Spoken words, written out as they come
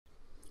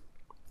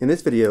In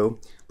this video,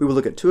 we will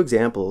look at two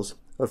examples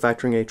of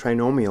factoring a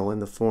trinomial in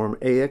the form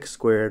ax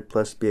squared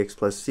plus bx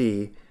plus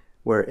c,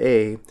 where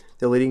a,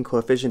 the leading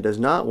coefficient, is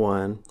not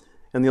 1,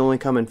 and the only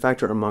common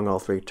factor among all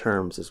three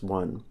terms is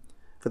 1.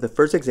 For the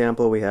first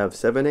example, we have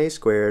 7a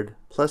squared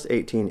plus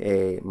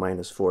 18a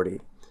minus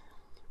 40.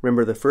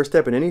 Remember, the first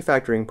step in any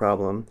factoring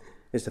problem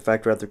is to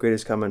factor out the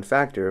greatest common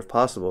factor if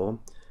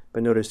possible,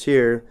 but notice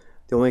here,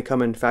 the only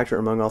common factor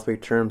among all three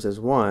terms is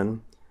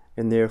 1,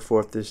 and therefore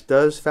if this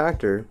does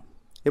factor,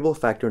 it will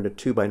factor into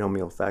two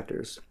binomial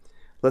factors.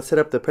 Let's set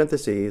up the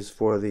parentheses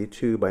for the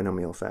two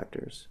binomial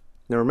factors.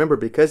 Now remember,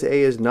 because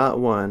a is not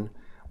 1,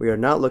 we are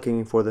not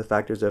looking for the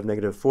factors of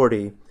negative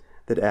 40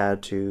 that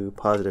add to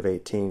positive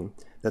 18.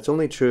 That's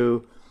only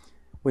true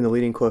when the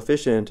leading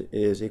coefficient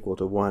is equal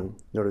to 1.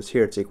 Notice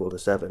here it's equal to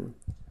 7.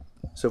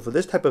 So for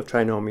this type of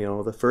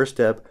trinomial, the first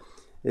step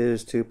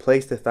is to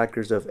place the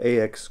factors of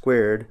ax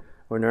squared,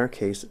 or in our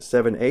case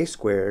 7a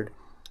squared,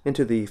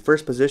 into the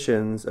first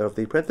positions of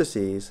the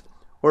parentheses,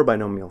 or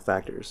binomial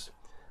factors.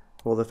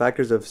 Well, the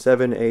factors of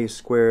 7a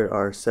squared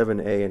are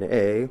 7a and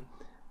a.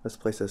 Let's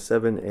place a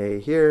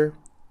 7a here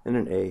and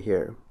an a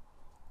here.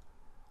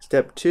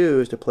 Step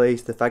 2 is to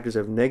place the factors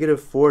of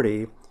negative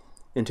 40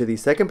 into the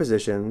second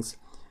positions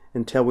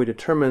until we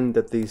determine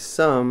that the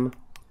sum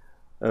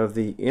of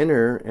the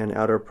inner and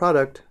outer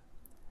product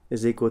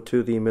is equal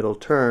to the middle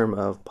term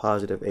of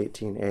positive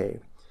 18a.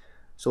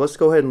 So let's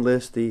go ahead and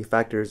list the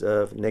factors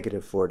of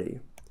negative 40.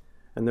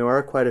 And there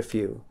are quite a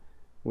few.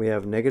 We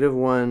have negative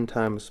 1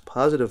 times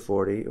positive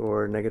 40,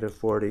 or negative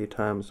 40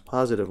 times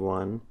positive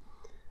 1,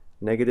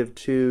 negative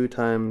 2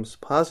 times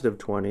positive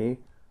 20,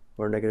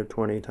 or negative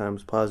 20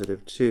 times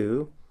positive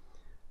 2,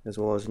 as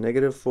well as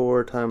negative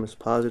 4 times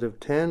positive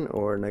 10,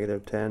 or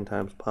negative 10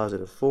 times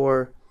positive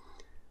 4,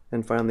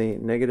 and finally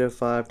negative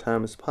 5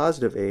 times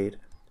positive 8,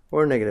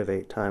 or negative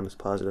 8 times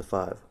positive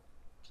 5.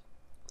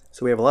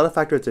 So we have a lot of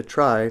factors to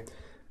try,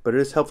 but it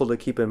is helpful to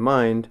keep in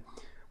mind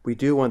we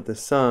do want the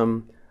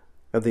sum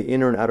of the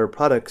inner and outer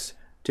products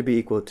to be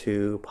equal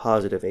to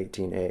positive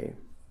 18a.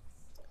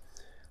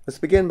 Let's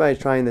begin by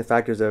trying the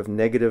factors of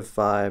negative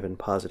 5 and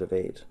positive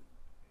 8.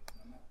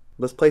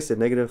 Let's place the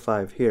negative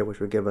 5 here, which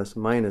would give us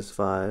minus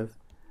 5,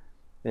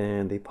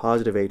 and the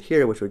positive 8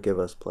 here, which would give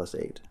us plus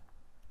 8.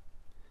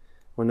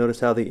 Well,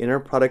 notice how the inner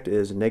product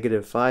is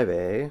negative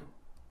 5a,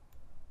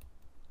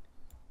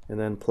 and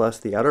then plus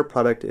the outer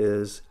product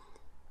is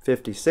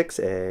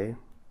 56a.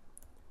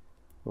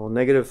 Well,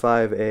 negative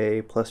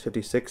 5a plus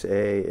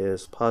 56a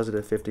is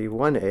positive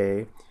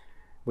 51a,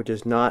 which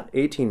is not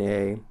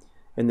 18a,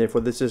 and therefore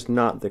this is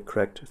not the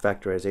correct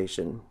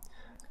factorization.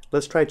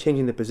 Let's try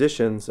changing the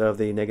positions of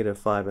the negative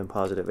 5 and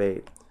positive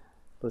 8.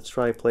 Let's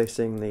try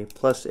placing the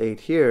plus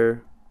 8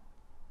 here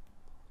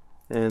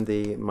and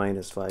the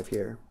minus 5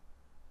 here.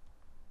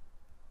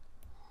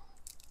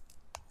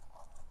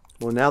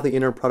 Well, now the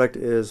inner product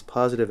is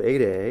positive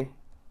 8a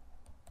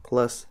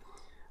plus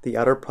the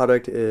outer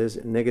product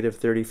is negative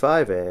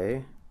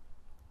 35a,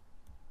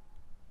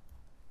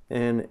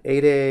 and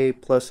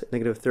 8a plus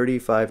negative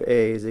 35a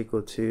is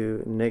equal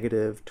to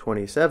negative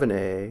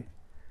 27a,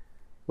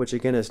 which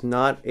again is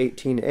not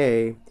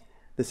 18a.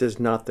 This is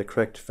not the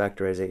correct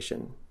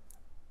factorization.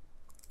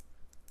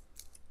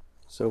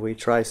 So we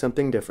try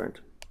something different.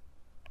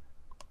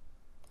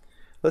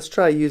 Let's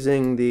try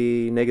using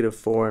the negative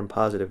 4 and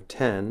positive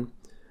 10.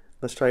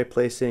 Let's try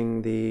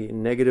placing the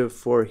negative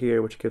 4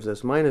 here, which gives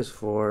us minus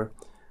 4,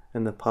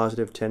 and the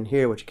positive 10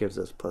 here, which gives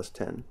us plus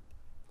 10.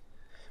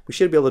 We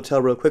should be able to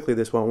tell real quickly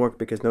this won't work,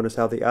 because notice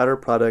how the outer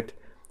product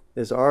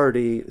is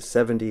already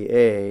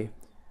 70a,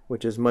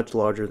 which is much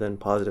larger than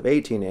positive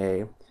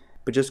 18a.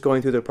 But just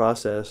going through the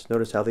process,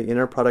 notice how the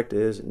inner product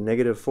is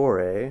negative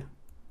 4a,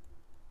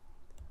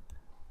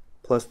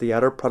 plus the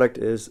outer product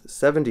is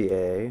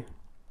 70a,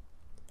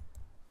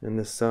 and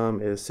the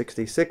sum is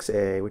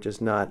 66a, which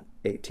is not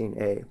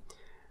 18a.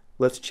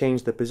 Let's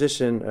change the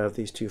position of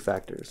these two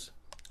factors.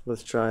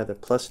 Let's try the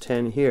plus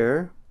 10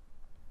 here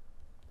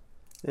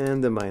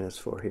and the minus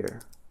 4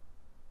 here.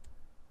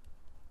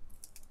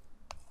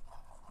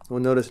 Well,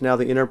 notice now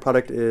the inner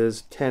product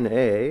is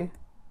 10a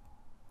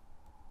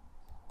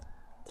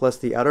plus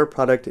the outer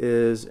product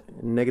is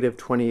negative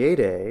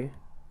 28a.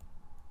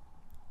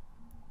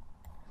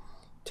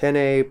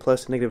 10a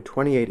plus negative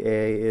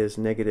 28a is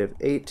negative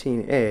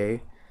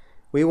 18a.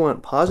 We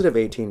want positive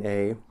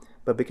 18a,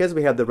 but because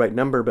we have the right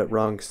number but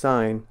wrong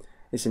sign,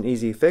 it's an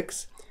easy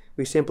fix.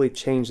 We simply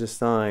change the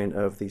sign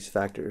of these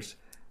factors.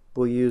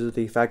 We'll use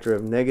the factor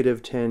of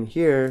negative 10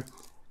 here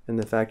and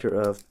the factor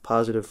of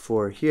positive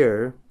 4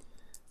 here.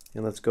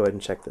 And let's go ahead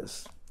and check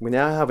this. We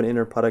now have an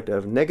inner product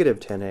of negative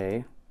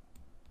 10a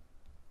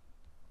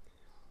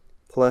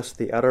plus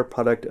the outer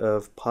product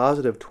of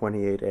positive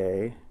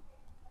 28a.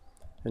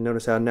 And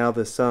notice how now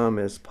the sum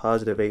is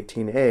positive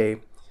 18a.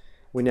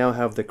 We now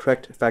have the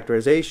correct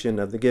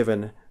factorization of the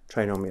given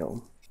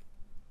trinomial.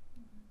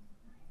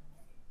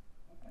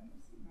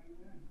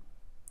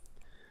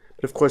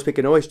 But of course, we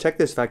can always check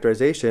this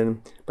factorization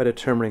by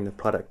determining the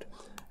product.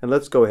 And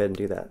let's go ahead and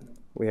do that.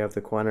 We have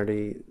the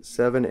quantity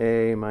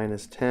 7a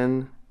minus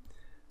 10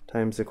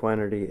 times the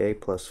quantity a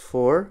plus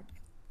 4.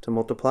 To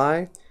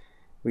multiply,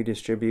 we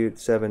distribute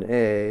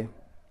 7a,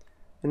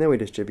 and then we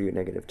distribute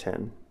negative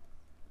 10.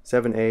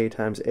 7a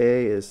times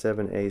a is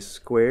 7a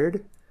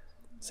squared.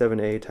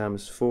 7a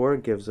times 4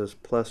 gives us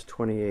plus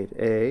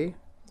 28a.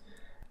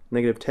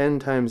 Negative 10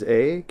 times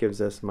a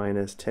gives us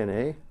minus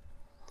 10a.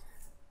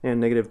 And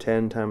negative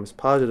 10 times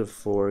positive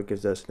 4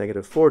 gives us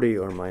negative 40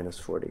 or minus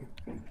 40.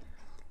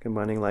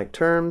 Combining like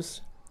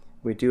terms,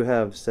 we do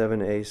have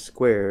 7a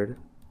squared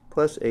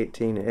plus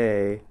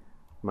 18a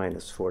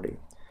minus 40,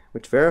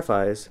 which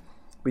verifies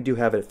we do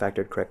have it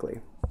factored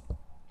correctly.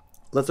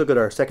 Let's look at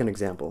our second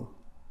example.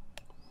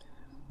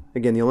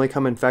 Again, the only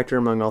common factor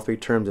among all three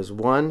terms is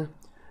 1.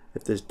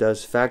 If this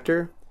does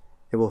factor,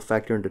 it will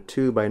factor into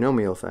two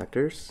binomial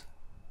factors.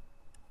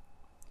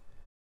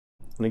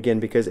 And again,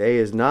 because a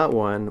is not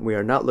 1, we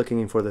are not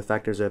looking for the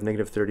factors of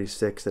negative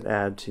 36 that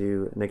add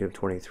to negative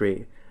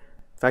 23.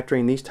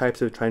 Factoring these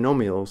types of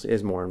trinomials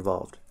is more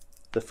involved.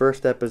 The first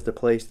step is to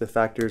place the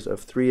factors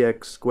of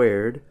 3x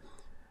squared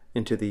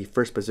into the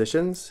first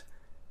positions.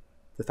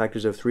 The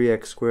factors of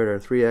 3x squared are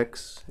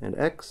 3x and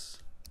x.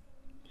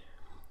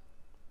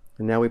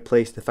 And now we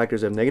place the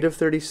factors of negative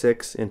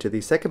 36 into the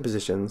second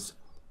positions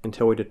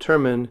until we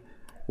determine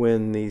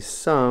when the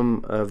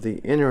sum of the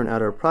inner and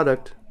outer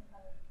product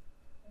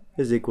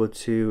is equal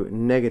to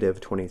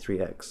negative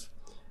 23x.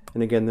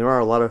 And again, there are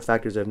a lot of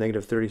factors of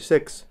negative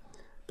 36,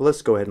 but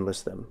let's go ahead and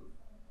list them.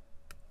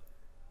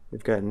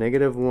 We've got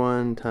negative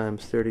 1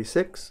 times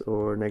 36,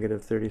 or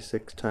negative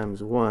 36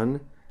 times 1,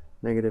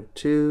 negative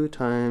 2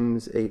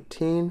 times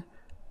 18,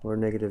 or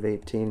negative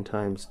 18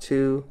 times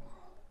 2,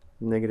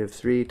 negative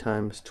 3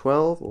 times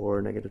 12,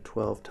 or negative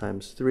 12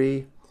 times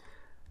 3,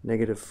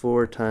 negative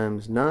 4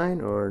 times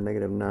 9, or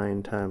negative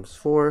 9 times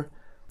 4,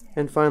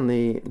 and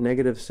finally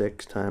negative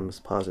 6 times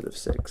positive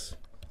 6.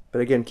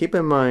 But again, keep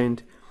in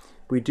mind,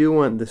 we do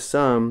want the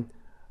sum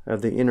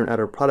of the inner and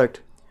outer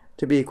product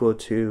to be equal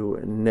to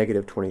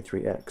negative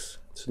 23x.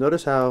 So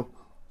notice how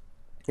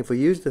if we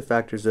use the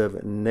factors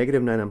of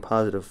negative 9 and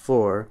positive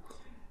 4,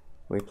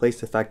 we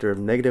place the factor of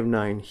negative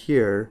 9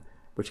 here,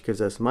 which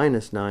gives us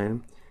minus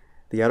 9,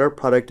 the outer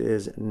product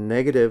is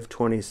negative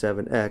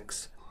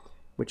 27x,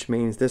 which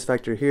means this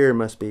factor here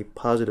must be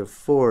positive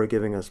 4,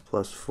 giving us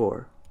plus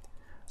 4.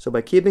 So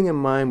by keeping in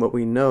mind what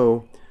we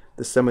know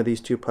the sum of these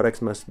two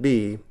products must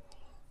be,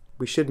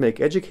 we should make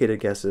educated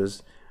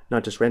guesses,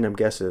 not just random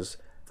guesses,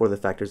 for the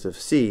factors of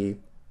c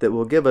that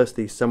will give us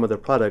the sum of the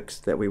products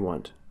that we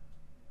want.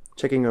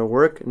 Checking our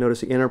work,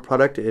 notice the inner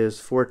product is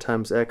 4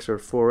 times x, or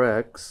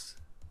 4x,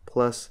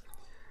 plus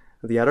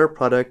the outer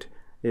product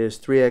is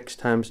 3x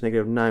times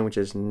negative 9, which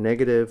is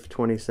negative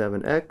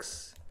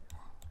 27x.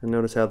 And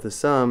notice how the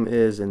sum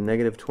is in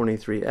negative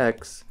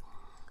 23x,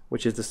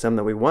 which is the sum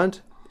that we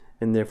want,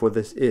 and therefore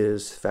this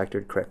is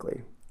factored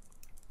correctly.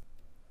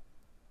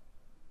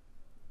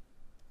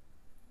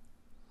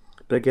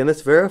 But again,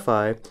 let's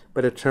verify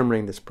by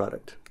determining this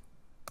product.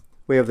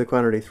 We have the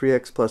quantity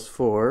 3x plus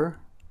 4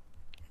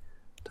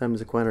 times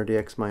the quantity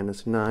x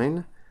minus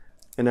 9.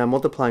 And now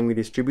multiplying, we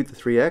distribute the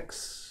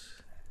 3x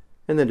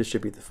and then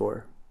distribute the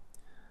 4.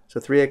 So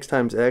 3x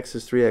times x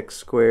is 3x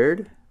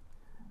squared.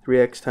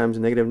 3x times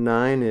negative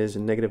 9 is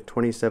negative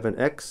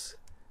 27x,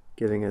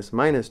 giving us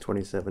minus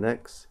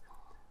 27x.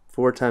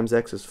 4 times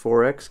x is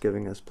 4x,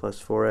 giving us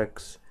plus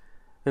 4x.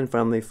 And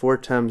finally, 4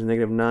 times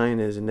negative 9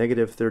 is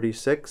negative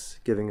 36,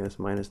 giving us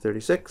minus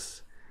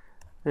 36.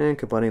 And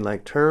combining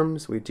like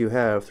terms, we do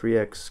have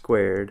 3x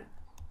squared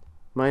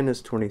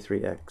minus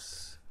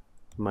 23x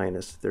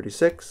minus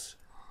 36,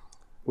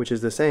 which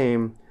is the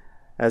same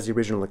as the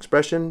original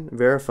expression,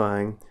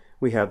 verifying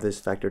we have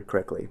this factored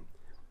correctly.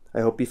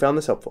 I hope you found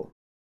this helpful.